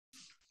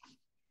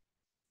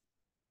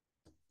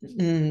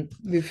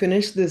We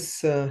finished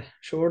this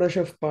Shodash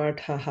of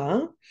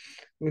Pathaha.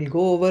 We'll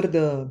go over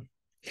the...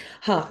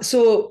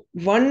 So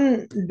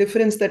one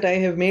difference that I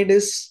have made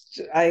is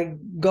I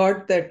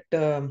got that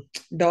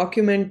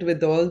document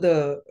with all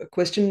the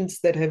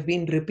questions that have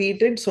been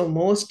repeated. So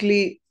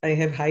mostly I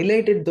have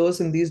highlighted those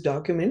in these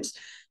documents.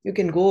 You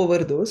can go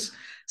over those.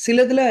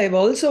 Siladala, I've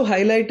also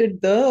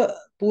highlighted the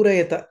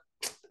Purayata.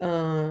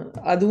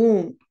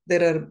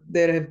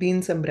 There have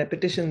been some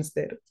repetitions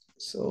there.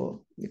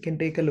 So you can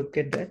take a look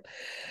at that.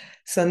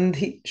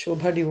 Sandhi,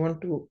 Shobha, do you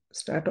want to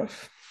start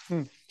off?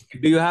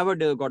 Do you have a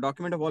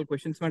document of all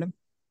questions, madam?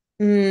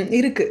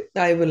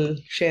 I will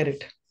share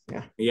it.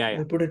 Yeah.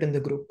 I'll put it in the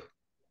group.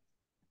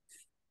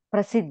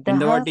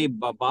 Indavati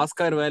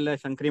Bhaskar vela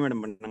Shankari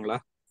madam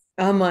pannangala.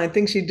 I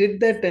think she did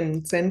that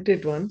and sent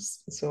it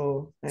once.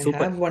 So I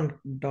have one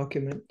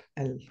document.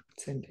 I'll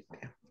send it.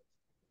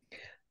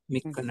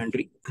 Mikka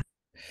nandri.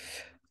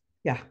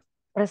 Yeah.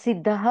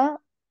 Prasiddhaha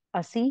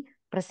asi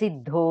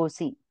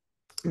prasidhosi.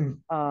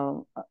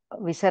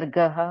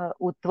 Visargaha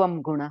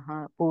utvam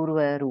gunaha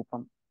purva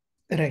rupam.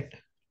 Right.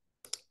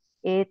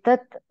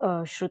 Etat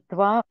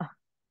shrutva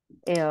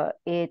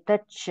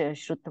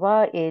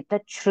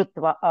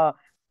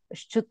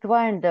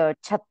Shutva and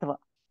Chatva.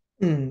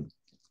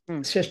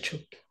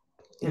 Shashut.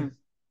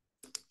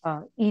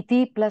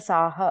 Iti plus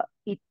aha,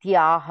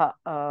 ityaha,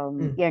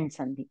 end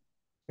sandhi.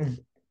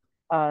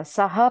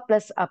 Saha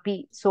plus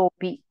api,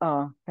 sopi,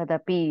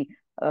 tadapi,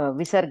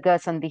 visarga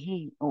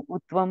sandhihi,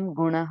 utvam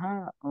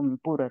gunaha,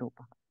 pura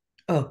rupa.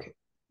 Okay.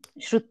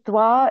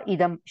 Shrutva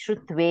idam,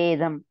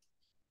 shrutvedam,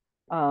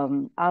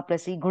 a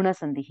plus I guna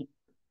sandhihi.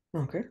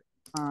 Okay.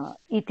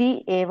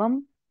 Iti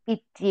evam,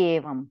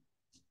 ityevam.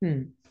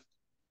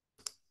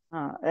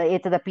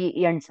 Etadapi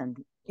yan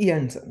sandhi.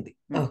 Yan sandhi.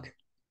 Okay.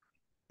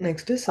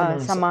 Next is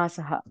samasa.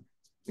 Samasaha.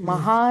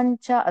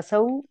 Mahancha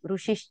asau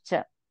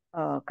rushishcha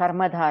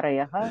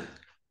karmadharayaha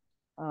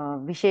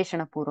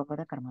visheshana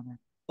purvapada karmadhara.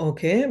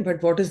 Okay,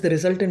 but what is the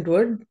resultant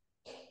word?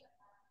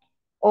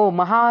 Oh,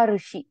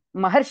 Maharshi.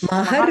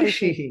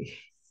 Maharshihi.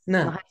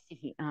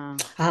 Maharshihi.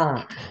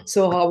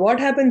 So what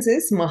happens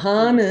is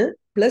Mahan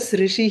plus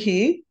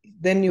Rishihi,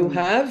 then you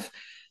have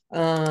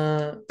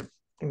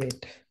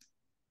wait.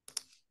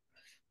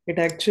 It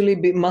actually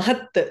be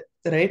Mahat,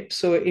 right?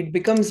 So it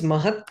becomes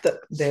Mahat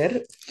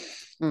there.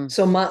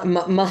 So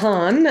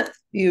Mahan,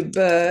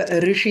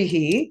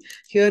 Rishihi,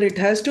 here it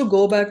has to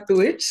go back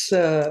to its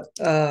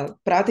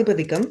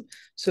Pratipadikam.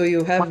 So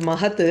you have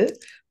Mahat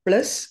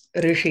plus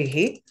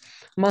Rishihi.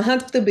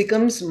 Mahat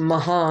becomes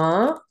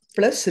Maha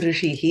plus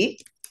Rishihi.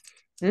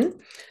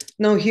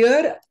 Now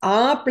here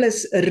A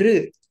plus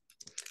R,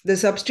 the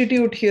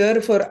substitute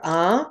here for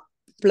A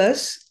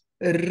plus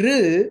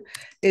R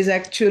is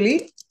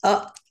actually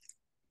A,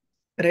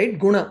 right?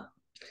 Guna.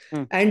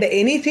 And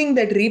anything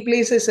that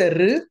replaces a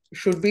R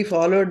should be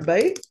followed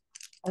by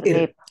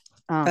Ir.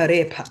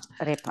 Repha.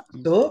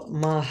 So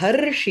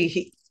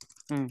Maharshihi.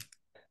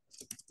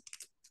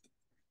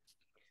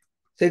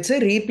 So it's a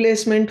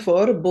replacement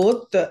for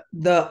both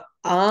the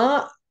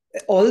A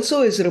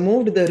also is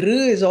removed, the R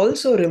is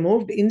also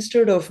removed.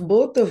 Instead of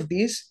both of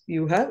these,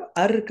 you have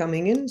Ar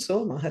coming in.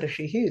 So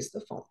Maharshihi is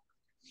the form.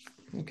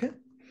 Okay.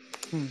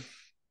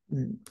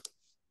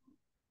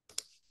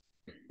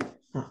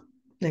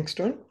 Next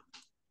one.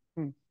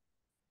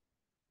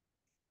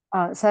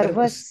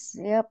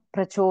 Sarvasya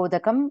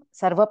prachodakam,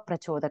 sarva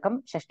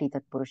prachodakam, shashti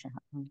tat purushaha.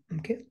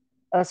 Okay.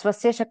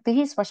 Swasya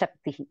shaktihi,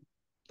 swashaktihi.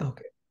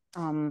 Okay.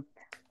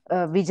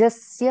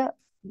 Vijasya,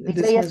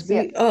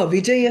 Vijayasya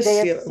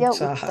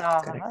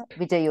utsaha,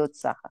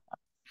 Vijayotsaha.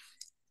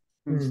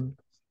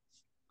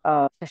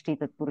 Shashti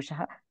tat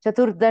purushaha.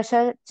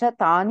 Chaturdasha cha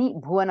tani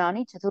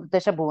bhuvanani,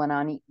 chaturdasha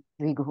bhuvanani,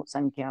 dviguh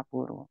sankhya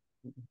purva.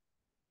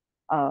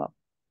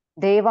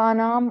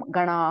 Devanam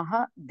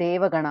ganaha,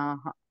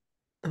 devaganaha.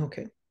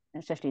 Okay.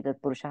 Shashti tat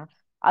purushaha.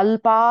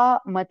 Alpa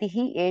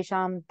matihi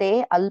esham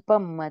te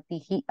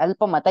alpamatihi,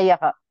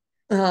 alpamatayaha.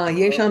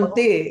 Yesham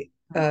te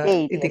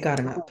iti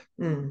karanat.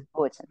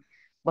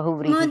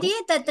 Modi,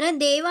 tatra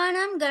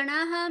devanam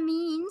ganaha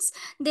means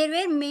there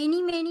were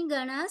many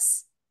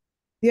ganas.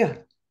 Yeah.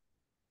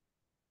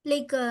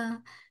 Like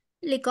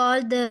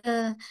all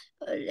the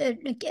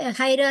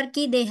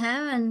hierarchy they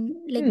have and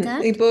like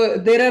that.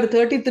 There are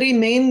 33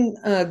 main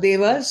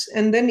devas,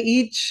 and then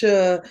each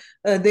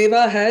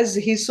deva has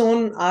his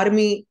own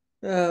army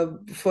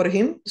for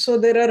him. So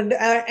there are,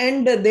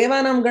 and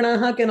Devanam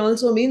Ganaha can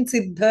also mean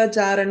Siddha,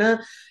 Charana,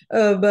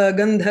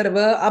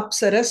 Gandharva,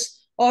 Apsaras.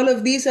 All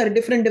of these are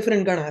different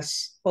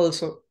ganas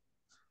also.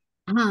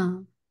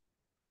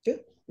 Okay.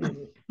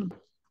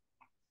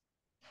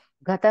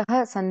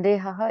 Gataha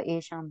sandehaha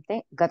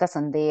eshamte gata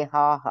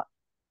sandehaha.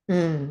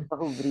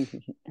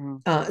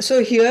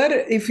 So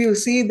here, if you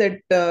see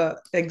that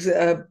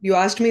you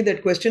asked me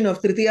that question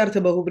of Tritiyartha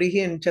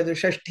Bahubrehi and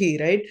Chaturshashti,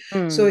 right?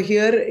 So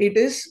here it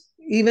is,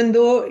 even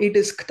though it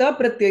is Kta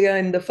Pratyaya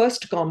in the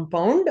first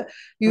compound,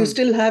 you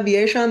still have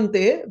Yesham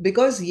Te,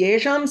 because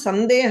Yesham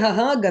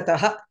Sandehaha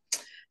Gataha.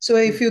 So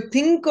if you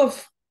think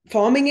of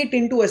forming it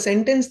into a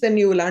sentence, then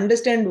you will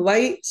understand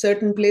why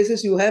certain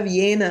places you have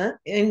yena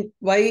and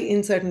why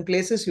in certain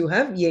places you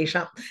have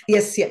yesha.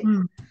 Yasya.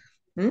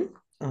 Okay.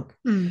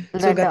 So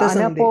that gata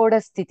sandhi.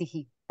 anapodha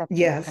sthitihi.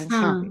 Yes.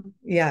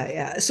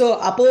 Yeah. So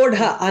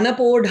apodha,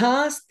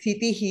 anapodha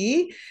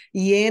sthitihi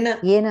yena.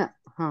 Yena.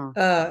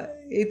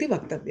 इति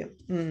वक्तव्यं.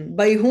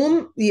 By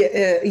whom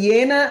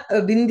येन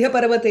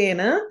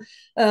विन्ध्यपर्वतेन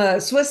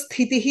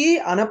स्वस्थितिः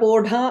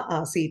अनपोढा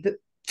आसीत्.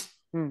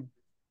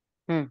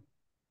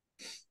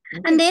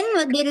 And then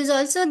there is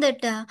also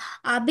that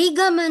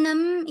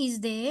abhigamanam is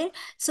there.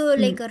 So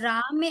like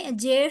Rame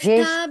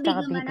Jeshta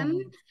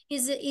abhigamanam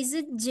is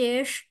it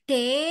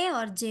Jeshte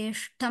or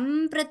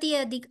Jeshtam prati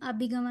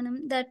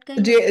abhigamanam, that kind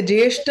of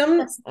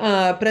Jeshtam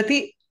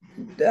prati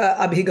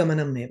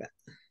abhigamanam eva.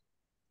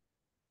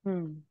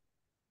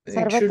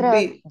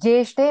 Sarvatra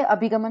Jeshte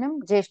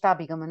abhigamanam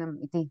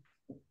Jeshtabhigamanam iti.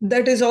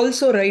 That is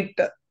also right.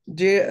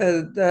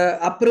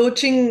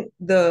 Approaching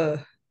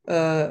the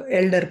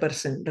elder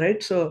person,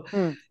 right? So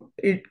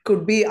it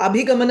could be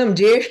abhigamanam,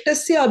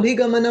 jeshtasya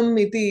abhigamanam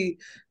iti.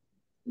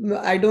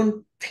 I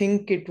don't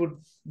think it would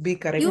be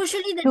correct.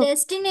 Usually the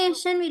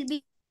destination will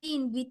be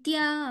in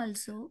Vidya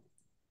also.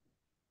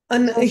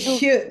 And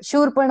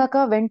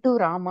Shurpanaka went to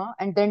Rama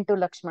and then to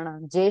Lakshmana.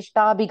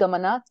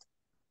 Jeshtabhigamanat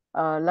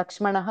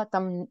Lakshmanaha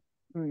tam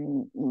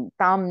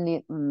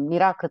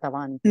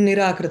nirakritavaan.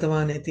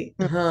 Nirakritavaan iti.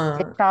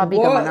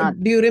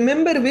 Do you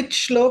remember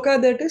which shloka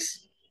that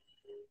is?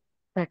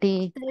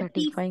 30,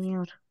 35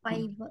 or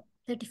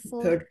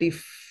 34.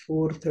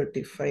 34,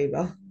 35.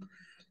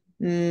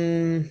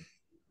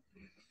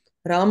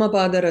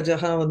 Ramapada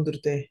Rajaha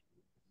Vandurte.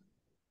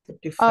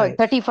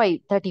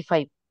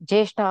 35.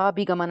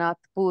 Jeshtabhigamanat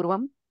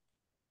purvam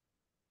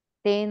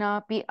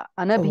tenapi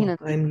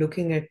anabhinati. I'm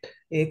looking at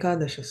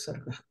Ekadasha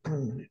Sarga.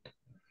 1 minute.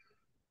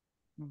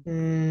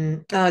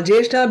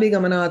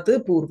 Jeshtabhigamanat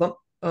purvam.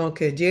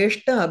 Okay,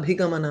 Jeshta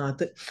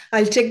Abhigamanat.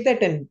 I'll check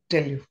that and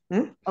tell you.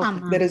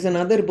 There is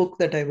another book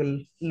that I will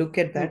look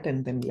at that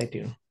and then let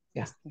you know.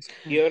 Yeah.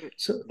 Here,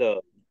 so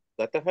the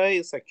Gataha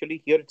is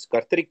actually here, it's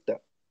Kartrikta.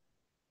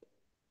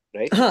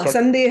 Right?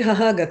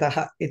 Sandehaha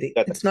Gataha.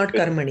 It's not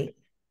Karmani.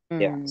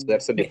 Yeah, so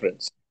that's the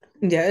difference.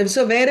 Yeah,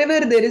 so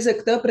wherever there is a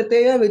kta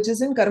pratyaya which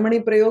is in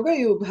Karmani Prayoga,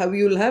 you'll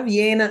have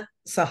yena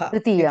saha.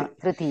 Tritiya.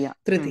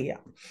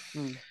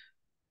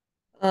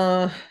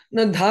 Now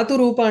dhatu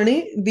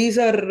rupani, these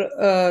are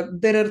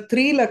there are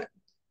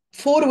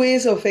 4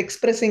 ways of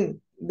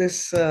expressing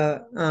this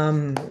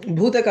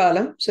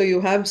bhutakalam. So you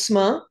have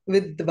sma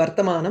with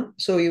vartamanam,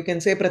 so you can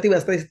say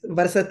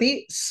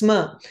prativarsati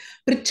sma,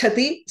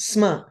 prichhati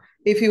sma.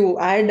 If you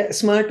add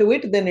sma to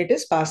it, then it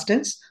is past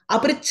tense.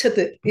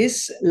 Aprichat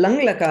is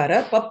lang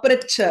lakara,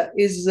 papracha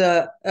is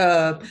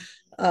lit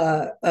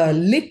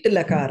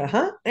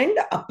lakara, and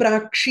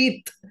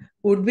aprakshit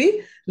would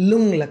be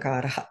lung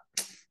lakara.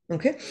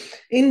 Okay.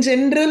 In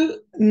general,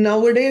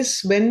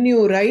 nowadays, when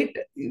you write,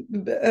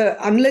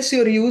 unless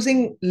you're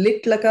using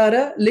lit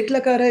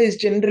lakara is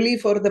generally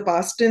for the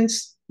past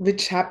tense,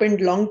 which happened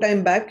long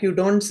time back. You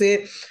don't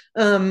say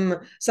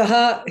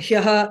saha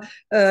hyaha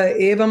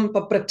evam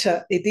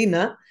papracha iti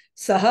na.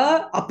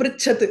 Saha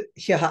aprichat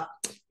hyaha.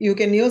 You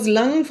can use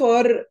lung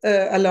for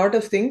a lot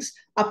of things.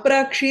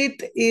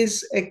 Aprakshit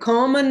is a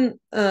common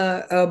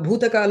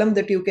bhutakalam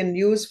that you can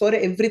use for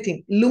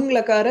everything. Lung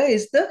lakara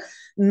is the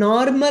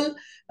normal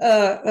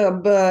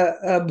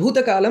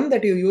bhutakalam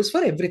that you use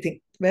for everything.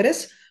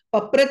 Whereas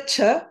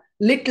papracha,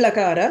 lit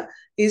lakara,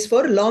 is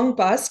for long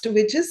past,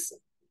 which is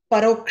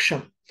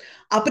paroksham.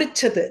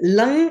 Aprichat,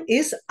 lung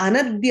is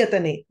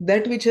anadyatane,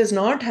 that which has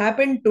not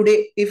happened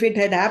today. If it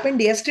had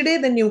happened yesterday,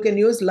 then you can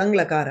use lung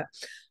lakara.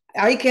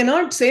 I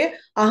cannot say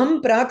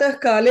aham pratah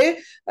kale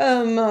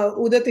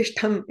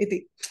udatishtham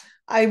iti.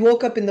 I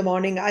woke up in the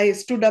morning, I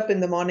stood up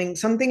in the morning,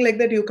 something like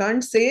that. You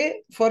can't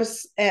say for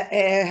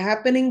a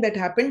happening that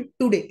happened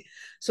today.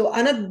 So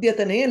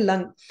anadyatane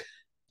lung.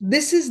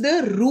 This is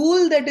the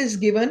rule that is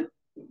given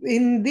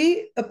in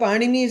the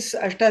Panini's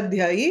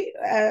Ashtadhyayi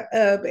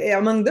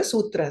among the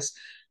sutras.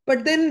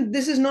 But then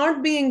this is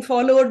not being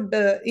followed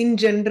in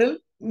general.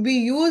 We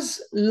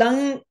use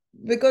lung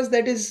because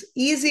that is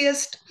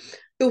easiest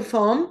to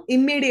form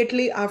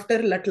immediately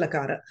after lat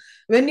lakara.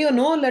 When you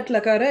know lat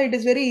lakara, it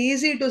is very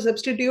easy to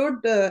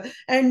substitute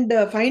and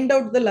find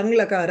out the lung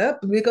lakara,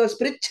 because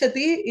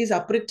prichhati is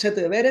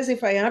aprichat. Whereas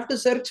if I have to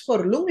search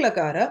for lung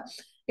lakara,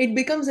 it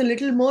becomes a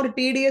little more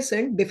tedious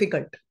and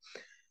difficult.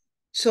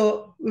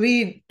 So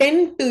we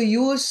tend to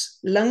use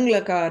lung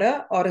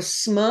lakara or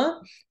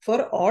sma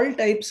for all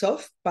types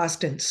of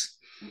past tense.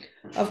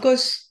 Of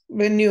course,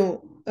 when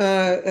you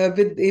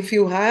if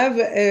you have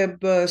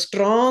a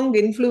strong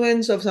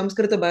influence of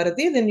Samskrita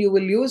Bharati, then you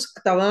will use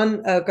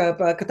ktavan,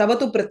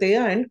 ktavatu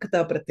pratyaya and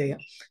kta pratyaya,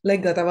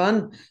 like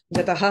gatavan,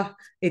 gataha,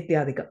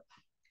 ityadika.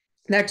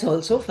 That's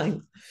also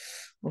fine.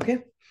 Okay.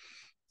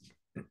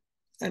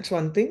 That's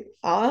one thing.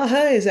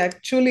 Aha is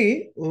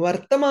actually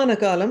Vartamana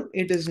Kalam.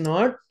 It is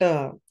not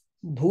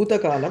Bhuta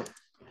Kalam.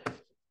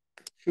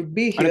 Should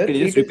be here. Can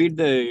you just repeat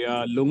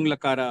the lung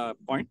lakara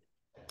point?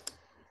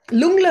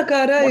 Lung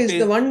lakara What is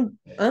the one.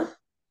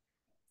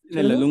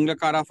 Lung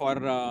lakara for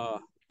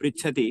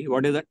prichhati.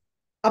 What is that?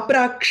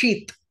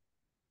 Aprakshit.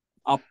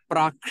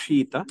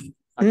 Aprakshita.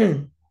 Okay.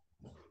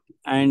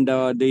 And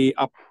the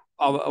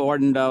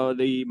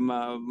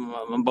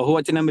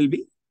bahuvachanam will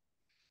be?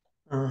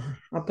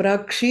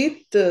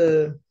 Aprakshit.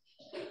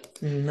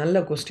 நல்ல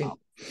question.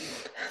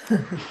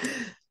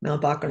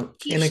 நான் பார்க்கணும்.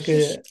 எனக்கு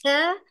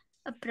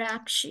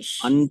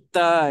அந்த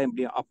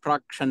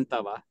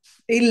அப்ராக்ஷந்தவா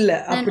இல்ல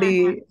அப்படி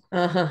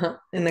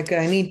எனக்கு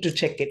I need to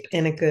check it.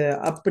 எனக்கு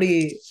அப்படி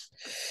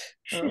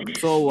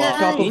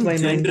top of my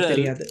mind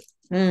தெரியாது.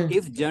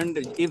 If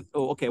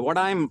okay, what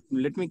I'm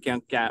let me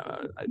this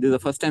is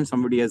the first time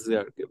somebody has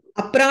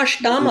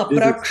aprashtam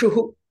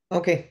aprakshuhu.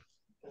 Okay,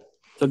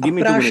 so give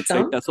me 2 minutes,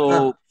 right? So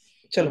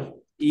chalo.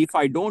 If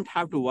I don't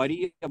have to worry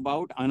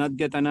about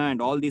anadyatana and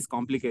all these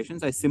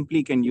complications, I simply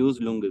can use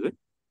lung, is it?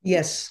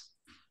 Yes.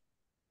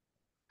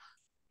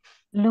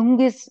 Lung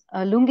is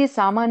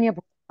samanya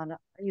bhutakala.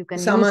 You can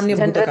samanya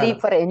use generally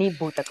bhutakala. for any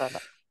bhutakala.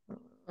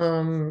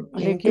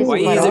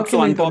 Why is it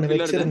so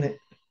unpopular then?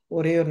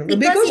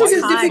 Because it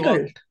is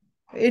difficult.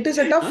 It is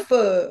a tough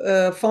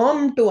form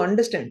to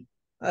understand,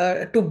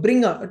 to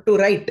bring to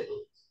write.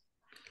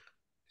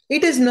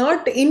 It is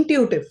not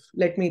intuitive.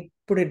 Let me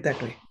put it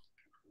that way.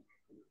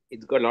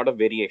 It's got a lot of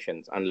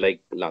variations,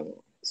 unlike lung.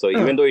 So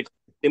even though it's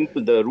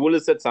simple, the rule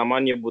is that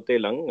samanya bhute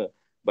lung,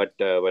 but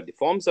the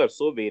forms are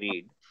so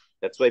varied.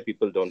 That's why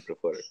people don't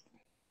prefer it.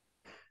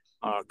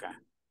 Okay.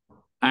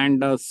 And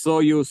so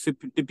you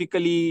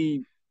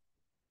typically,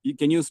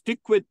 can you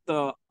stick with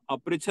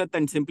aprichat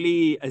and simply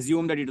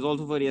assume that it is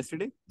also for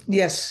yesterday?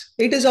 Yes,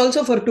 it is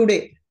also for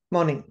today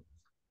morning.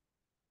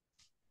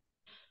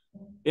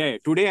 Yeah,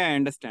 today I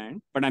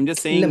understand, but I'm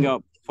just saying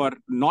for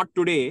not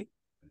today,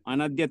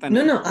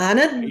 anadyatana. No,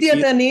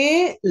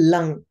 anadyatane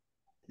lang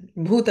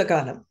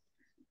bhutakalam.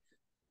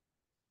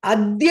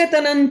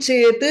 Adyatanam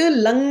chet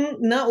lang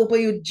na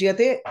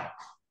upayujyate.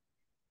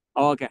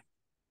 Okay.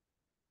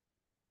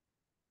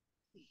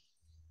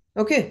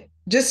 Okay,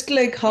 just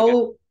like how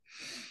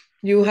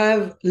you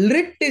have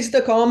lit is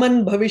the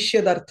common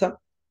bhavishyadhartha.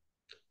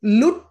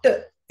 Lut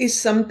is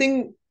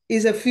something,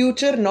 is a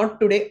future, not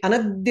today.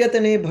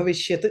 Anadyatane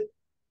bhavishyat.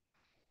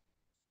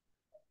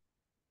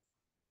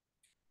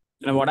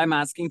 Now, what I'm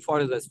asking for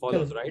is as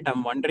follows, right?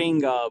 I'm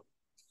wondering,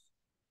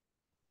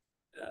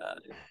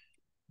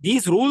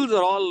 these rules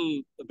are all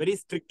very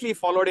strictly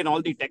followed in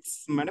all the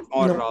texts, madam,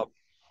 or no.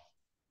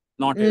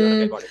 Not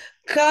really? Okay, got it.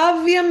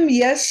 Kavyam,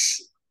 yes.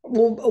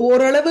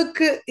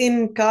 Oralavukku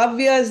in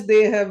kavyas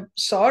they have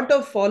sort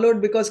of followed,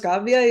 because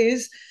kavya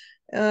is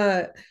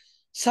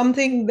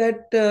something that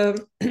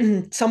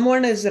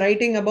someone is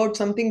writing about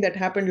something that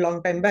happened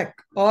long time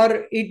back,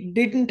 or it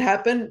didn't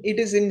happen, it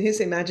is in his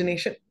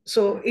imagination.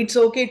 So it's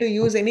okay to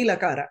use any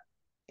lakara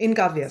in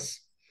kavyas.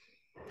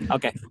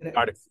 Okay,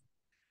 got it.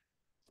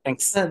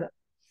 Thanks.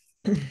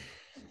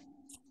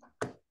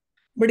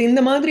 But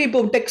இந்த மாதிரி இப்போ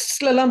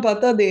டெக்ஸ்ட்ல எல்லாம்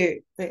பார்த்தா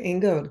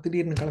எங்க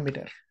திடீர்னு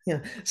கிளம்பிட்டார்.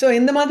 So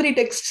இந்த மாதிரி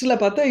டெக்ஸ்ட்ல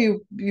பார்த்தா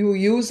you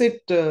use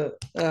it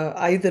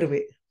either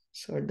way,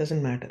 so it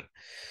doesn't matter.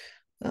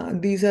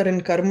 These are in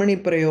karmani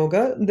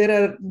prayoga.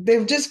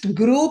 They've just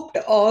grouped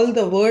all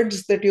the words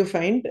that you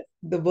find,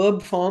 the verb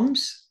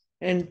forms,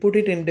 and put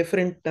it in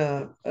different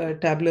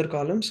tabular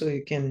columns, so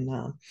you can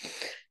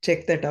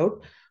check that out.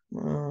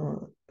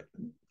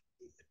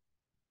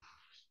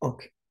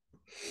 Okay.